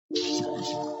I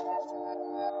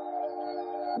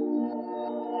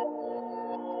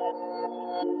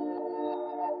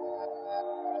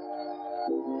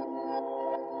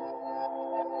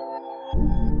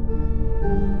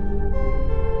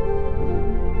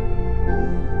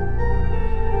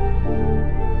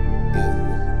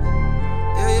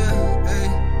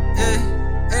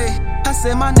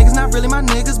said my niggas not really my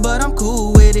niggas, but I'm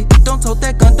cool with it. Don't tote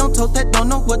that gun, don't tote that, don't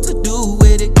know what to do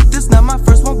with it. This not my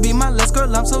first, won't be my last,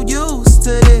 girl, I'm so used to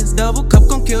this. Double cup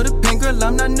gon' kill the pain, girl,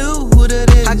 I'm not new who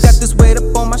that is. I got this weight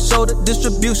up on my shoulder,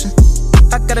 distribution.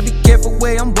 I gotta be careful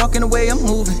way I'm walking, the way I'm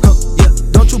moving. Yeah.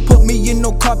 Don't you put me in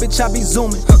no car, bitch, I be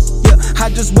zooming. Yeah. I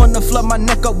just wanna flood my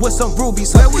neck up with some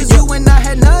rubies. Where was you when I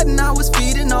had nothing? I was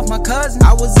feeding off my cousin.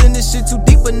 I was in this shit too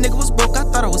deep, but nigga was broke. I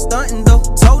thought I was stunting though.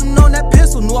 Toting on that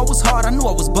pistol, knew I was hard, I knew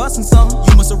I was busting something.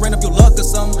 You must've ran up your luck or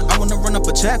something. I wanna run up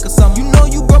a check or something. You know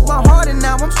you broke my heart and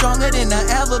now I'm stronger than I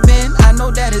ever been. I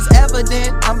know that it's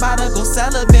evident, I'm about to go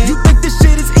celibate. You think this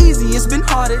shit is easy, it's been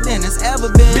harder than it's ever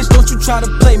been. Bitch, don't you try to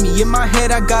play me, in my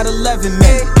head I got 11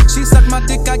 men. She sucked my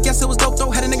dick, I guess it was dope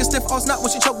though. Had a nigga stiff, all snot when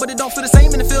she choked, but it don't feel the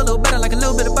same and it feel a little better, like a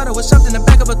little bit of butter was shoved in the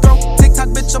back of a throat. TikTok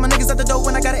bitch, all my niggas at the door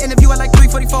when I got an interview at like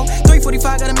 3:44,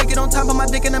 3:45, gotta make it on time, put my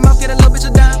dick in the mouth, get a little bitch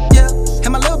a dime, yeah.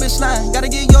 And my little bitch lying, gotta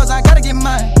get yours, I gotta get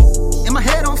mine. And my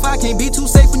head on fire, can't be too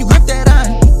safe when you grip that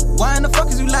iron. Why in the fuck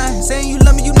is you lying? Saying you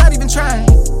love me, you not even trying.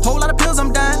 Whole lot of pills,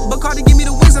 I'm dying, but Cardi give me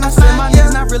the wings and I fly. My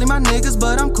niggas not really my niggas,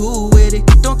 but I'm cool with it.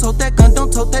 Don't tote that gun, don't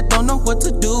tote that, don't know what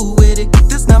to do with it.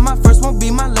 This not my first, won't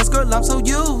be my last, girl, I'm so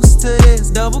used to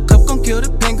this. Double cup gon' kill the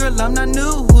pain, girl, I'm not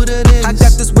new who that is. I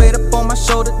got this weight up on my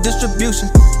shoulder, distribution.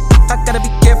 I gotta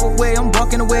be careful way I'm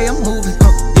walking, the way I'm moving.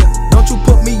 Yeah. Don't you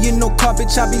put me in no car,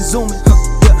 bitch, I be zooming.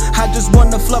 I just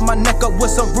wanna flood my neck up with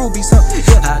some rubies, yeah.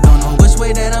 I don't know which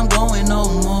way that I'm going no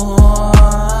more.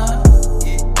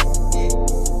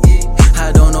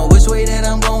 I don't know which way that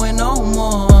I'm going no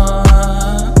more.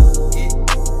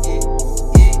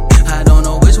 I don't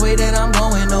know which way that I'm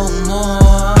going no more.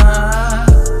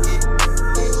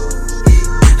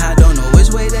 I don't know which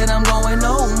way that I'm going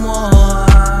no more.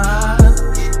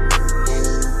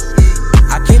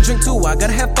 I can't drink two, I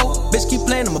gotta have four. Bitch keep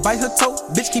playing, I'ma bite her toe.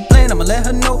 Bitch keep playing, I'ma let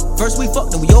her know. First we fuck,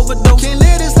 then we overdose. Can't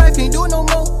live this life, can't do it no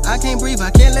more. I can't breathe,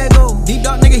 I can't let go. Deep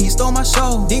dog nigga, he stole my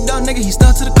show. Deep dog nigga, he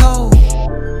stuck to the code.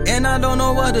 And I don't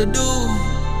know what to do.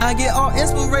 I get all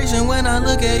inspiration when I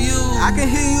look at you. I can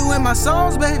hear you in my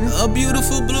songs, baby. A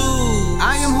beautiful blue.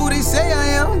 I am who they say I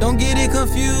am, don't get it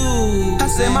confused. I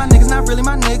said my niggas not really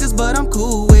my niggas, but I'm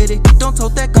cool with it. Don't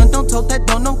tote that gun, don't tote that,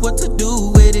 don't know what to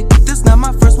do with it. This not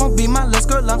my first, won't be my last,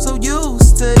 girl, I'm so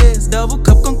used to this. Double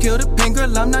cup gon' kill the pain,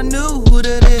 girl, I'm not new who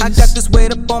that is. I got this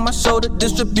weight up on my shoulder,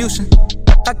 distribution.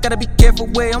 I gotta be careful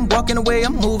way I'm walking, the way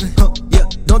I'm moving. Yeah.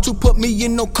 Don't you put me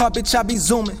in no car, bitch, I be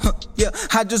zooming. Yeah.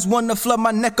 I just wanna flood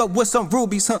my neck up with some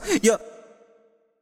rubies. Yeah.